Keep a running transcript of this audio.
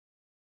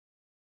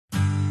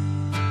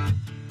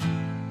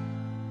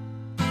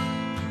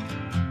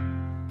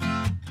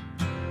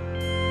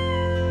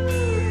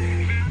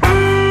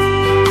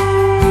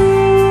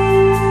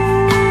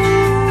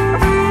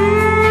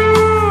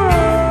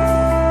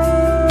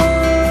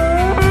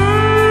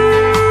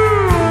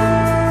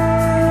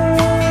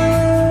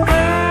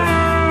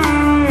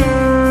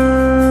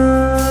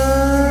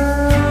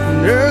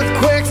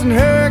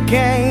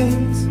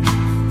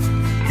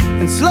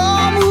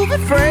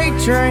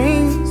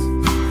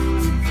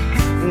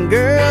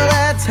Girl,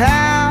 that's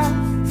how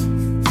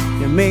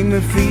you make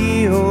me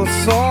feel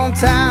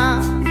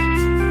sometimes.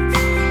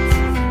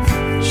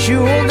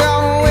 Sure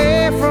gone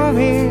away from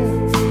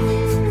here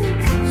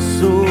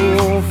so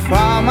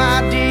far,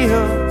 my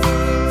dear.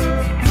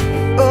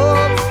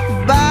 Up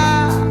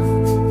by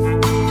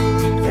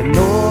that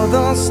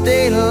northern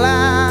state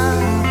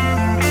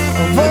line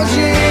of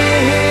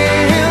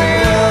Virginia.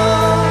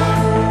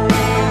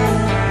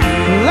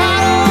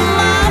 Light on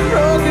my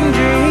broken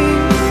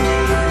dreams.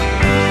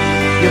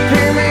 You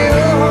pick me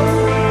up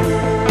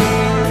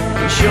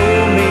and show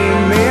me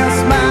me a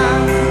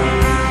smile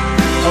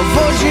of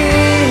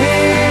Virginia.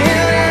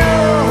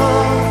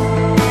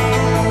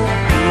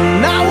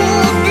 And I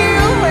would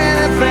give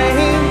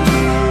anything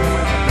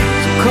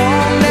to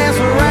come dance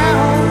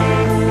around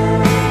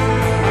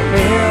my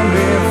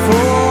memory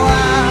for a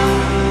while.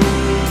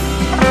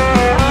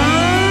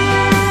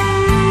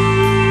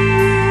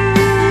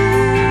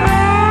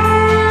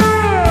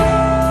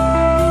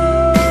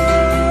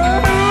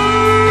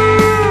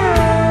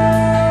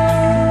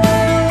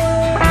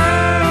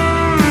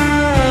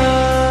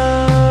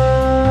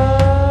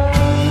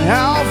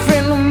 Off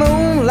in the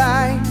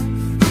moonlight,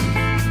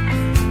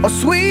 a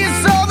sweet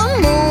southern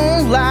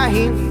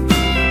moonlight,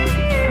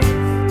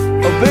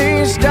 a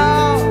big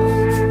star,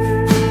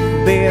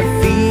 bare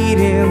feet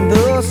in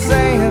the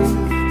sand,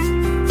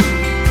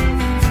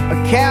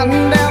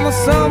 counting down the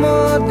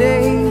summer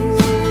days,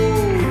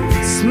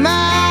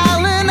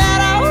 smiling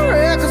at our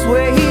reckless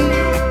ways.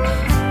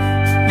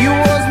 You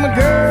was my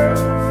girl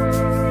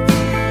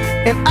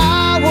and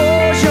I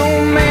was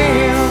your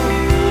man,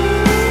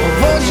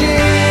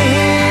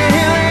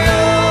 Virginia.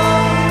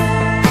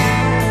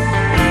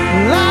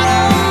 Light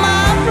on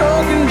my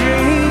broken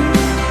dreams.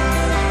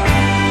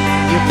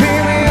 You pick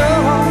me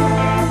up,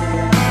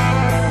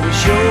 you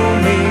show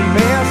me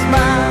me a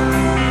smile,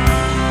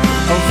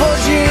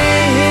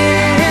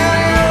 Virginia.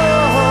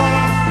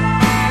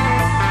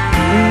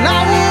 And I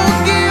would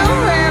give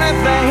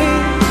anything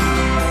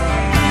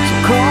to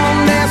come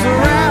dance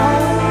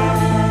around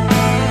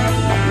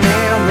my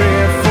memory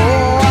for a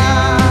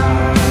while.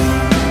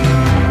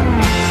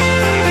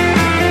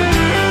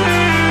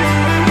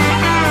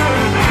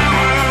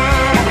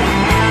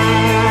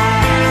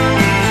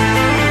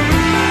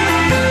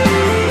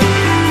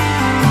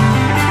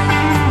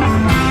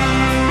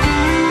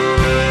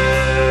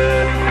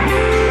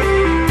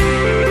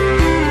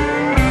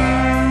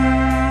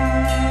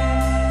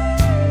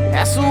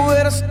 That's the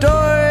way the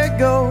story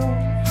goes,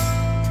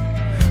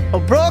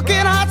 of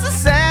broken hearts and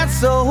sad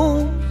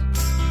souls.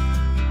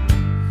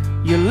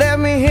 You left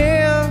me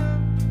here,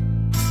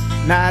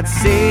 not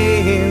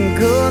saying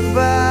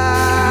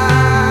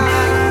goodbye.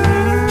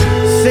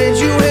 Said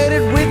you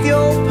headed with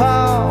your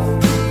pa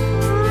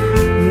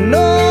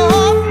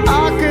North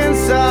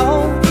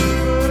Arkansas,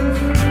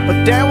 but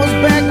that was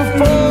back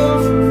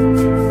before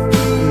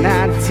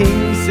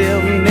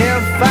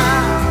 1975.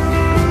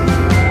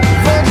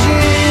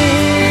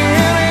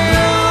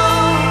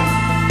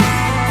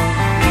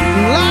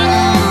 Light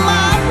on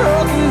my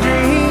broken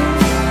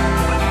dreams.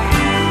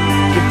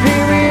 You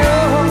pick me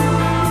up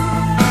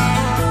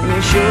and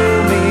you show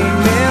me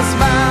me a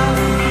smile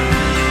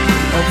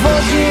of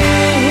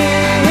Virginia.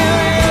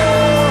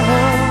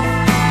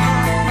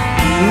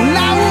 And I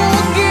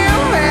would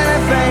give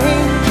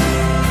anything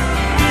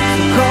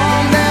to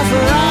come dance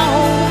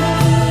around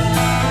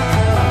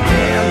my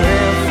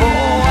memory for a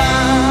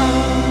while.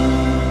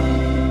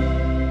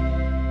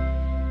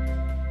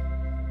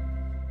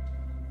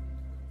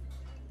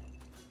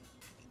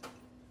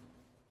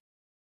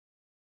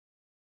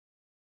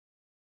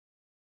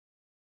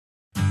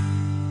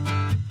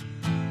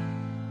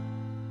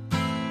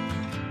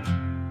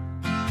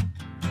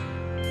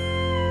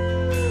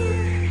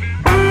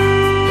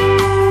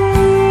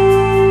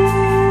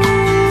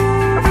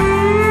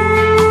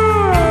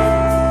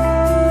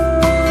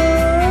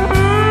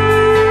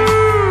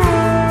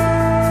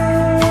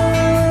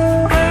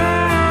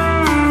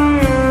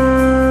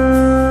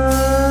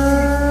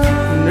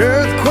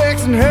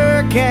 Earthquakes and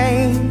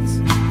hurricanes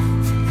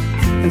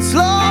and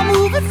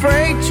slow-moving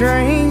freight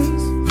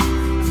trains.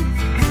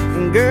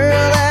 And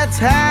girl, that's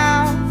how